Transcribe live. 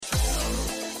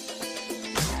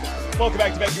Welcome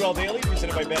back to BetQL Daily,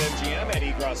 presented by BetMGM.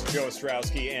 Eddie Gross, Joe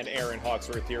Ostrowski, and Aaron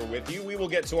Hawksworth here with you. We will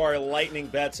get to our lightning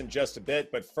bets in just a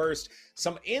bit, but first,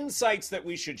 some insights that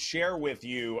we should share with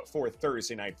you for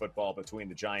Thursday Night Football between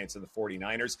the Giants and the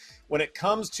 49ers. When it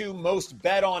comes to most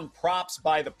bet on props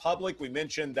by the public, we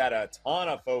mentioned that a ton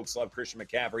of folks love Christian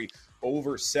McCaffrey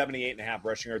over 78.5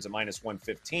 rushing yards at minus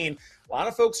 115. A lot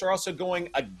of folks are also going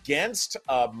against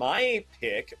my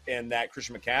pick in that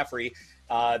Christian McCaffrey.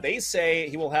 They say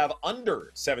he will have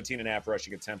under 17.5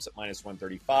 rushing attempts at minus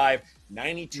 135.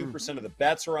 92% of the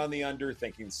bets are on the under,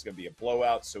 thinking this is going to be a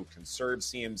blowout, so conserve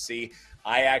CMC.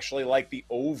 I actually like the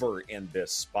over in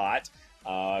this spot.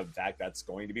 In fact, that's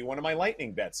going to be one of my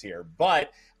lightning bets here.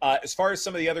 But as far as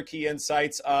some of the other key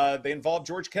insights, they involve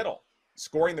George Kittle.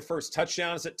 Scoring the first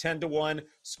touchdown is at 10-1.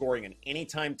 Scoring an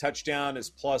anytime touchdown is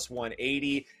plus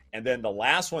 180. And then the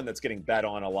last one that's getting bet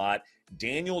on a lot,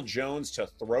 Daniel Jones to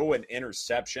throw an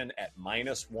interception at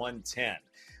minus 110.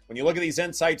 When you look at these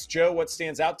insights, Joe, what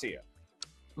stands out to you?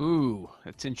 Ooh,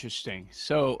 that's interesting.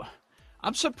 So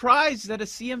I'm surprised that a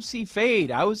CMC fade.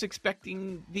 I was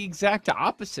expecting the exact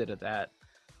opposite of that.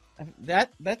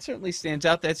 That certainly stands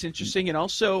out. That's interesting. And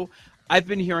also, I've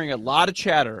been hearing a lot of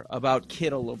chatter about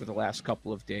Kittle over the last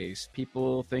couple of days.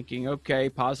 People thinking, okay,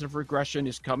 positive regression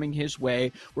is coming his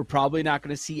way. We're probably not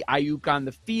going to see Ayuk on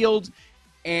the field,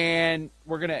 and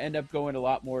we're going to end up going a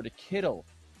lot more to Kittle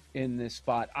in this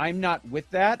spot. I'm not with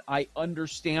that. I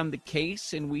understand the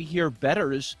case, and we hear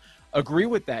bettors agree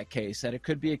with that case, that it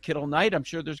could be a Kittle night. I'm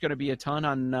sure there's going to be a ton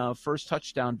on first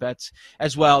touchdown bets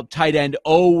as well. Tight end,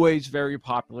 always very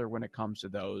popular when it comes to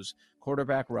those.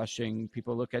 Quarterback rushing,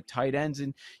 people look at tight ends,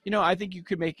 and I think you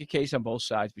could make a case on both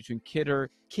sides between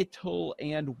Kittle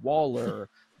and Waller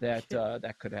that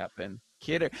that could happen.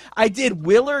 Kidder, I did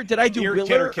Willer. Did I do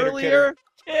Willer earlier?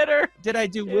 Kidder. Did I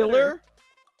do Willer?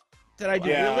 Did I do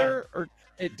Willer or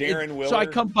Darren Willer? So I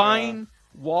combine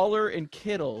Waller and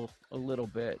Kittle a little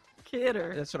bit.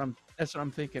 Kidder. That's what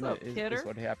I'm thinking is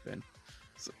what happened.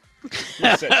 So,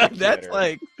 that's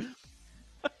like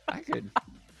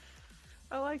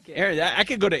I like it. Aaron, I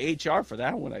could go to HR for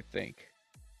that one, I think.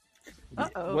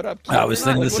 Uh-oh. What up? I was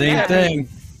thinking the same thing.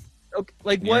 Okay,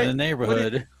 like You're what? in the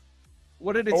neighborhood.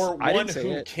 What did it? Or I one didn't say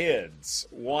who it. kids,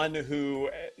 one who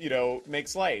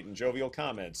makes light and jovial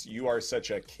comments. You are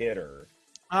such a kidder.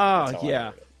 Oh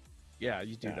yeah, yeah.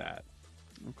 You do that.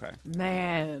 Okay.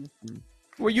 Man.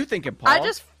 What were you thinking, Paul?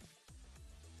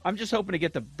 I'm just hoping to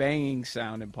get the banging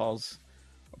sound in Paul's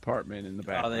apartment in the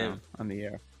background on the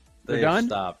air. They're done?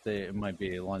 Stopped. It might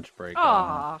be a lunch break.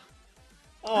 Aww.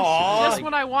 Just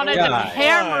when I wanted to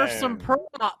hammer some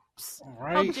props. All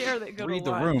right. How dare they go Read to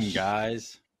the lunch? room,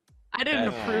 guys. I didn't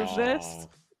approve this.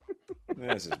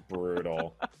 This is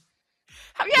brutal.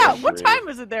 What time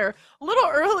is it there? A little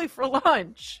early for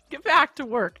lunch. Get back to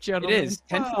work, gentlemen. It is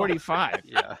 10:45.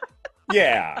 Yeah.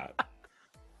 Yeah.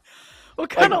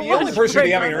 What kind of the only lunch person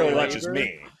break having are an early they? lunch is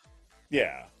me.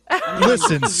 Yeah.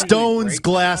 Listen, Stone's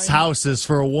glass houses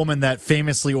for a woman that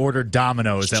famously ordered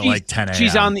Domino's at like 10 a.m.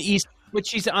 She's on the East, but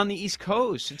she's on the East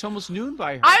Coast. It's almost noon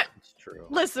by her. It's true.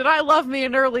 Listen, I love me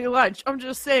an early lunch. I'm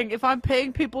just saying, if I'm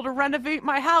paying people to renovate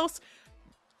my house,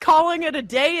 calling it a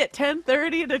day at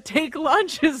 10:30 to take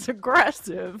lunch is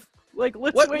aggressive. Like,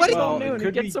 let's wait till noon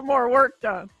and get some more work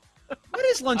done. What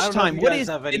is lunchtime? What is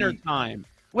dinner time?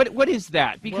 What is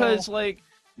that? Because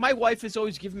my wife is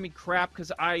always giving me crap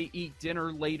because I eat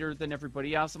dinner later than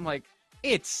everybody else. I'm like,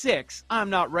 it's 6. I'm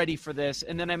not ready for this.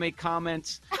 And then I make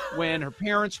comments when her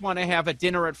parents want to have a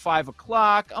dinner at 5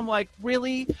 o'clock. I'm like,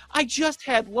 really? I just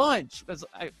had lunch. Because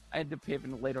I end up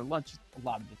having a later lunch a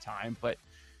lot of the time. But,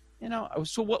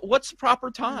 so what's the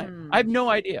proper time? I have no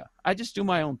idea. I just do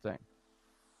my own thing.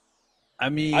 I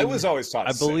mean, I was always taught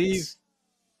 6. I believe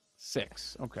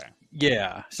 6. Okay.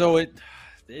 Yeah. So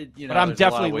but I'm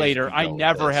definitely later. I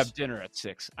never have dinner at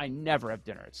 6. I never have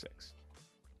dinner at 6.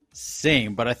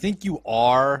 Same, but I think you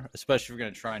are, especially if you're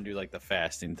going to try and do like the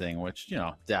fasting thing, which,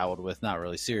 dabbled with, not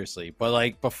really seriously, but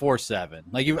like before 7.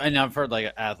 And I've heard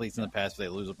like athletes in the past, if they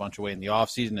lose a bunch of weight in the off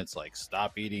season, it's like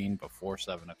stop eating before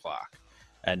 7 o'clock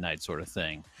at night sort of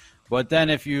thing. But then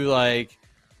if you we're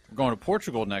going to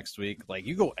Portugal next week,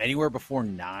 you go anywhere before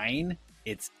 9,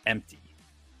 it's empty.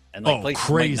 And places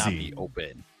crazy. might not be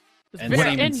open. And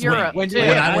in Europe, when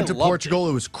I went to Portugal,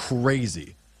 it was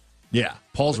crazy. Yeah,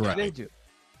 Paul's right. They do.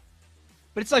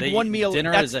 But it's like one meal.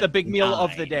 That's the big meal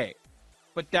of the day.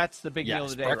 But that's the big meal of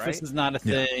the day, breakfast is not a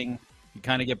thing. You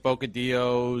kind of get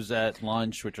bocadillos at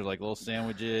lunch, which are like little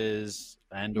sandwiches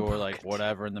or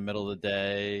whatever in the middle of the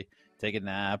day. Take a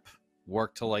nap,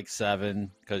 work till 7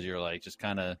 because you're just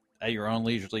kind of at your own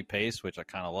leisurely pace, which I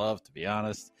kind of love, to be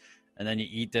honest. And then you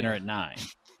eat dinner at 9.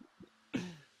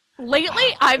 Lately,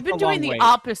 I've been a long doing the wait.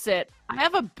 opposite. I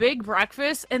have a big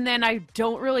breakfast, and then I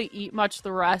don't really eat much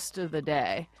the rest of the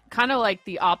day. Kind of like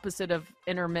the opposite of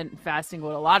intermittent fasting,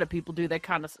 what a lot of people do. They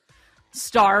kind of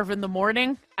starve in the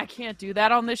morning. I can't do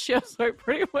that on this show, so I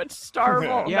pretty much starve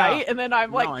all Yeah. night, and then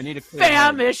I'm I need a clear head.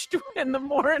 famished in the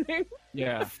morning.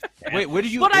 Yeah. Wait, what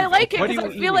did you? But I like it what are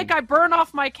because I you feel like eating? I burn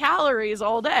off my calories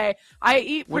all day. I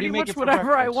eat What do pretty you make much it for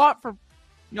whatever I breakfast? want for.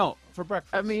 No, for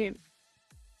breakfast. I mean,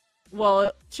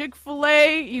 well,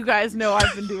 Chick-fil-A, you guys know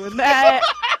I've been doing that.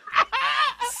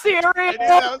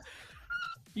 Cereal.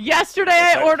 Yesterday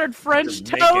I ordered French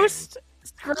You're making. toast,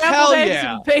 scrambled Hell eggs,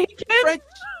 yeah. and bacon.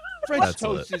 French That's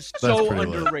toast lit. is That's so pretty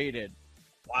lit. underrated.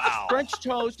 Wow. French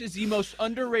toast is the most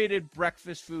underrated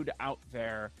breakfast food out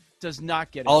there. Does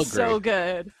not get it. I'll agree. So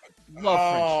good. Love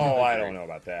French toast. Oh, I don't know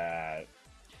about that.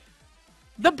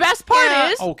 The best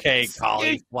part is Okay,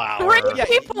 cauliflower. three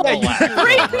people.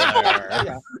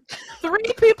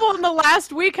 Three people in the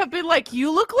last week have been like,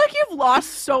 "You look like you've lost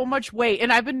so much weight,"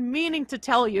 and I've been meaning to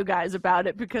tell you guys about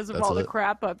it because of That's all the lit.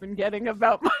 crap I've been getting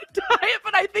about my diet.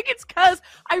 But I think it's because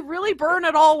I really burn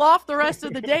it all off the rest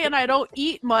of the day, and I don't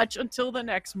eat much until the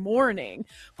next morning.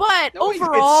 But It's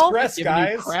overall, stress, Giving you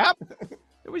guys. crap.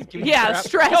 Nobody's giving you Yeah, crap.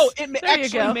 stress. No, it There you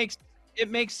actually go.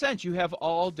 makes sense. You have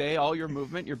all day, all your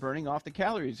movement. You're burning off the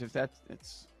calories. If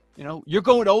it's you're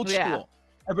going old Yeah. school.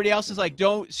 Everybody else is like,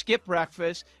 don't skip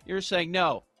breakfast. You're saying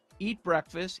no. Eat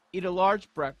breakfast. Eat a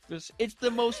large breakfast. It's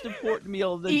the most important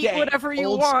meal of the Eat day. whatever you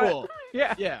Old want. School.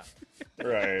 yeah. Yeah.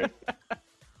 Right.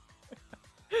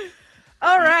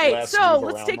 All right, Less, so move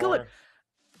let's around take a look. more.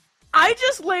 I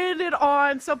just landed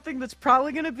on something that's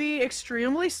probably going to be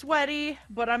extremely sweaty,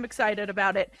 but I'm excited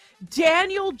about it.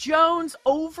 Daniel Jones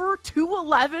over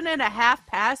 211.5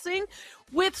 passing.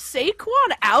 With Saquon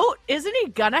out, isn't he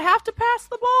going to have to pass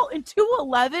the ball in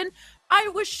 211? I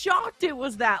was shocked it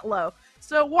was that low.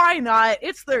 So why not?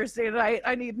 It's Thursday night.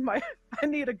 I need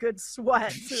a good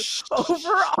sweat. Over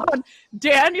on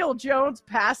Daniel Jones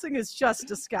passing is just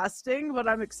disgusting, but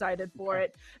I'm excited for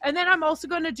it. And then I'm also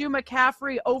going to do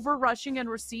McCaffrey over rushing and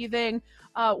receiving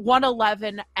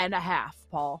 111.5,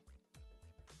 Paul.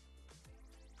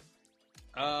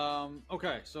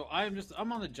 Okay, so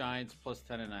I'm on the Giants plus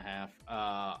 10.5.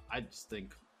 I just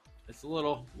think it's a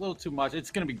little too much.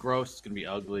 It's gonna be gross. It's gonna be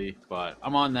ugly, but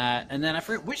I'm on that. And then I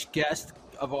forget which guest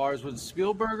of ours was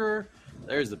Spielberger.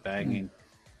 There's the banging.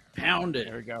 Pound it.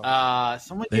 There we go.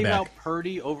 Someone They gave back. out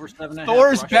Purdy over 7.5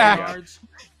 Thor's rushing back. yards.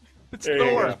 It's There you go.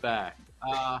 Thor's back. Yeah,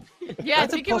 I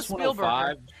That's a think it was plus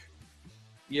 105. Spielberger.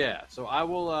 Yeah, so I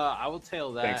will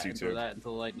tail that Thanks, you and too. throw that into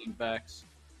the lightning backs.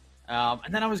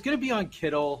 And then I was gonna be on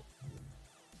Kittle,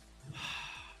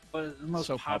 but it's the most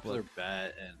So popular public.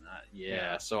 bet,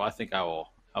 and so I think I will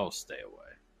stay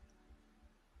away.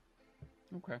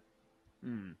 Okay.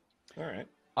 All right.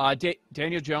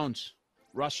 Daniel Jones,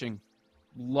 rushing.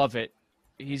 Love it.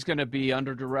 He's going to be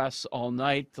under duress all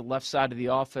night. The left side of the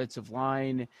offensive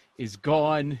line is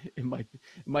gone. It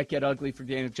might get ugly for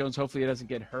Daniel Jones. Hopefully he doesn't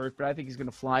get hurt, but I think he's going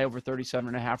to fly over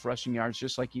 37.5 rushing yards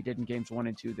just like he did in games 1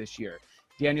 and 2 this year.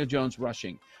 Daniel Jones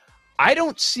rushing. I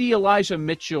don't see Elijah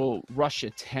Mitchell rush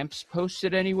attempts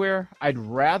posted anywhere. I'd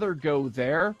rather go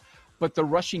there, but the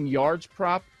rushing yards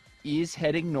prop is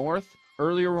heading north.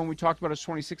 Earlier when we talked about it was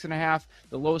 26.5.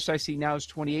 The lowest I see now is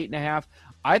 28.5.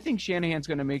 I think Shanahan's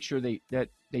going to make sure that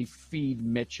they feed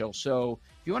Mitchell. So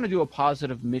if you want to do a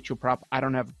positive Mitchell prop, I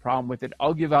don't have a problem with it.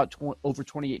 I'll give out over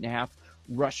 28.5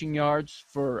 rushing yards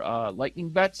for lightning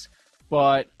bets,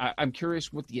 but I'm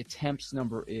curious what the attempts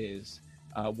number is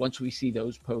once we see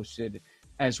those posted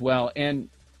as well. And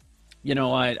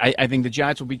I think the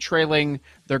Giants will be trailing.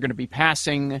 They're going to be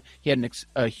passing. He had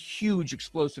a huge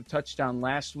explosive touchdown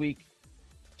last week.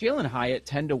 Jalen Hyatt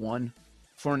 10-1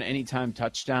 for an anytime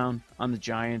touchdown on the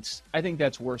Giants. I think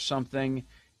that's worth something.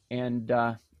 And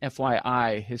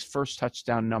FYI, his first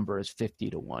touchdown number is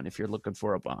 50-1 if you're looking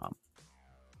for a bomb.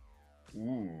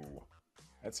 Ooh,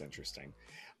 that's interesting.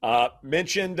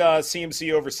 Mentioned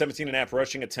CMC over 17.5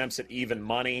 rushing attempts at even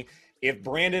money. If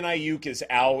Brandon Ayuk is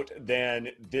out, then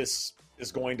this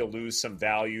is going to lose some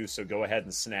value, so go ahead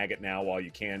and snag it now while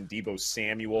you can. Deebo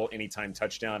Samuel, anytime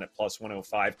touchdown at plus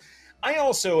 105. I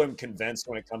also am convinced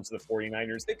when it comes to the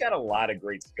 49ers, they've got a lot of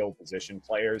great skill position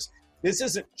players. This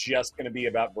isn't just going to be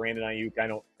about Brandon Ayuk, I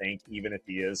don't think, even if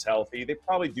he is healthy. They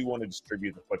probably do want to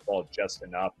distribute the football just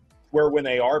enough where when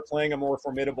they are playing a more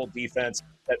formidable defense,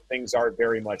 that things are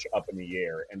very much up in the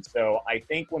air. And so I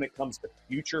think when it comes to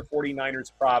future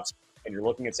 49ers props, and you're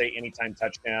looking at, say, anytime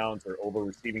touchdowns or over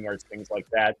receiving yards, things like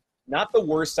that, not the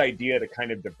worst idea to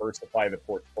kind of diversify the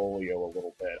portfolio a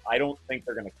little bit. I don't think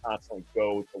they're going to constantly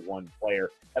go to one player.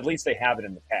 At least they have it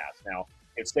in the past. Now,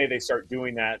 if say they start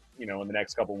doing that, in the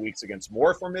next couple of weeks against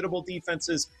more formidable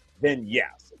defenses, then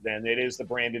yes, then it is the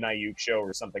Brandon Ayuk show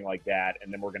or something like that.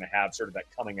 And then we're going to have sort of that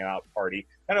coming out party,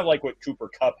 kind of like what Cooper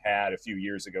Kupp had a few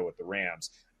years ago with the Rams.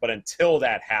 But until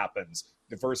that happens,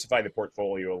 diversify the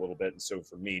portfolio a little bit. And so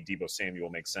for me, Deebo Samuel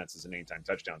makes sense as an anytime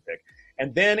touchdown pick.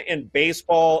 And then in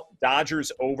baseball,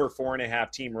 Dodgers over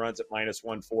 4.5 team runs at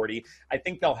 -140. I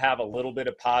think they'll have a little bit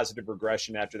of positive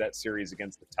regression after that series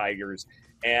against the Tigers.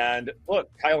 And look,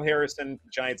 Kyle Harrison,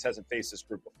 the Giants hasn't faced this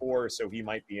group before, so he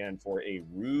might be in for a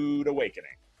rude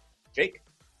awakening. Jake?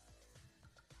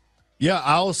 Yeah,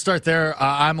 I'll start there.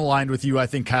 I'm aligned with you. I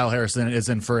think Kyle Harrison is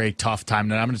in for a tough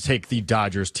time. And I'm going to take the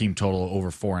Dodgers team total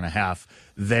over 4.5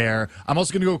 there. I'm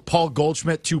also going to go with Paul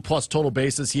Goldschmidt, 2+ total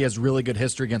bases. He has really good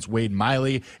history against Wade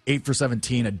Miley, 8 for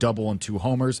 17, a double and 2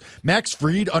 homers. Max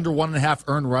Fried, under 1.5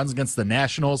 earned runs against the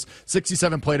Nationals,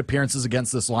 67 plate appearances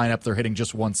against this lineup. They're hitting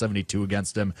just 172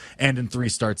 against him. And in 3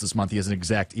 starts this month, he has an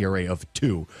exact ERA of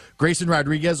 2. Grayson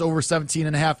Rodriguez, over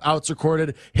 17.5 outs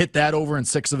recorded, hit that over in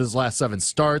 6 of his last 7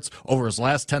 starts. Over his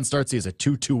last 10 starts, he has a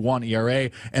 2.21 ERA,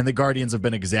 and the Guardians have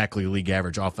been exactly league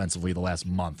average offensively the last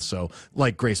month. So,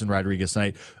 like Grayson Rodriguez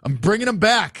tonight, I'm bringing him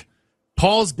back.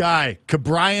 Paul's guy,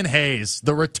 Ke'Bryan Hayes,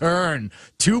 the return,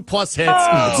 2+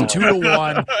 hits, it's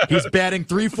 2-1. He's batting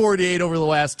 .348 over the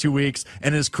last 2 weeks,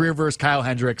 and his career versus Kyle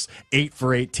Hendricks, 8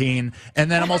 for 18.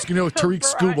 And then I'm also going to go with Tariq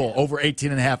Skubal, over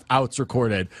 18.5 outs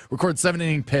recorded. Recorded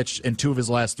 7-inning pitch in 2 of his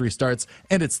last 3 starts,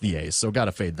 and it's the A's, so got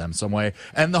to fade them some way.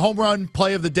 And the home run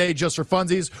play of the day, just for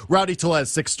funsies, Rowdy Tellez,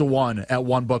 6-1 at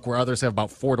one book, where others have about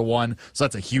 4-1, so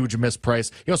that's a huge misprice.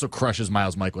 He also crushes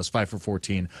Miles Michaelis, 5 for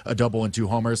 14, a double and 2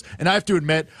 homers. And I have to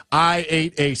admit, I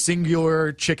ate a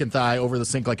singular chicken thigh over the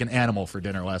sink like an animal for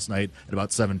dinner last night at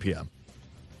about 7 p.m.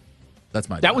 That's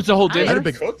my That was the whole I had dinner? a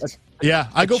big, yeah,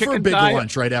 I go for a big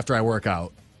lunch right after I work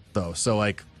out, though. So,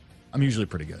 like, I'm usually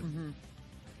pretty good. Mm-hmm.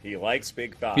 He likes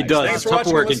big thighs. He does. Thanks for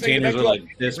Tupperware watching. containers are like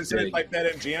this presented big. by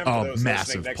BetMGM. Oh, For those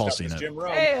massive. Next Paul up seen is it. Jim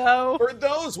Rome. Hey-o. For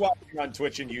those watching on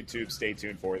Twitch and YouTube, stay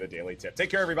tuned for the Daily Tip. Take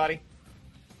care, everybody.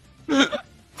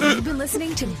 You've been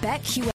listening to BetQL.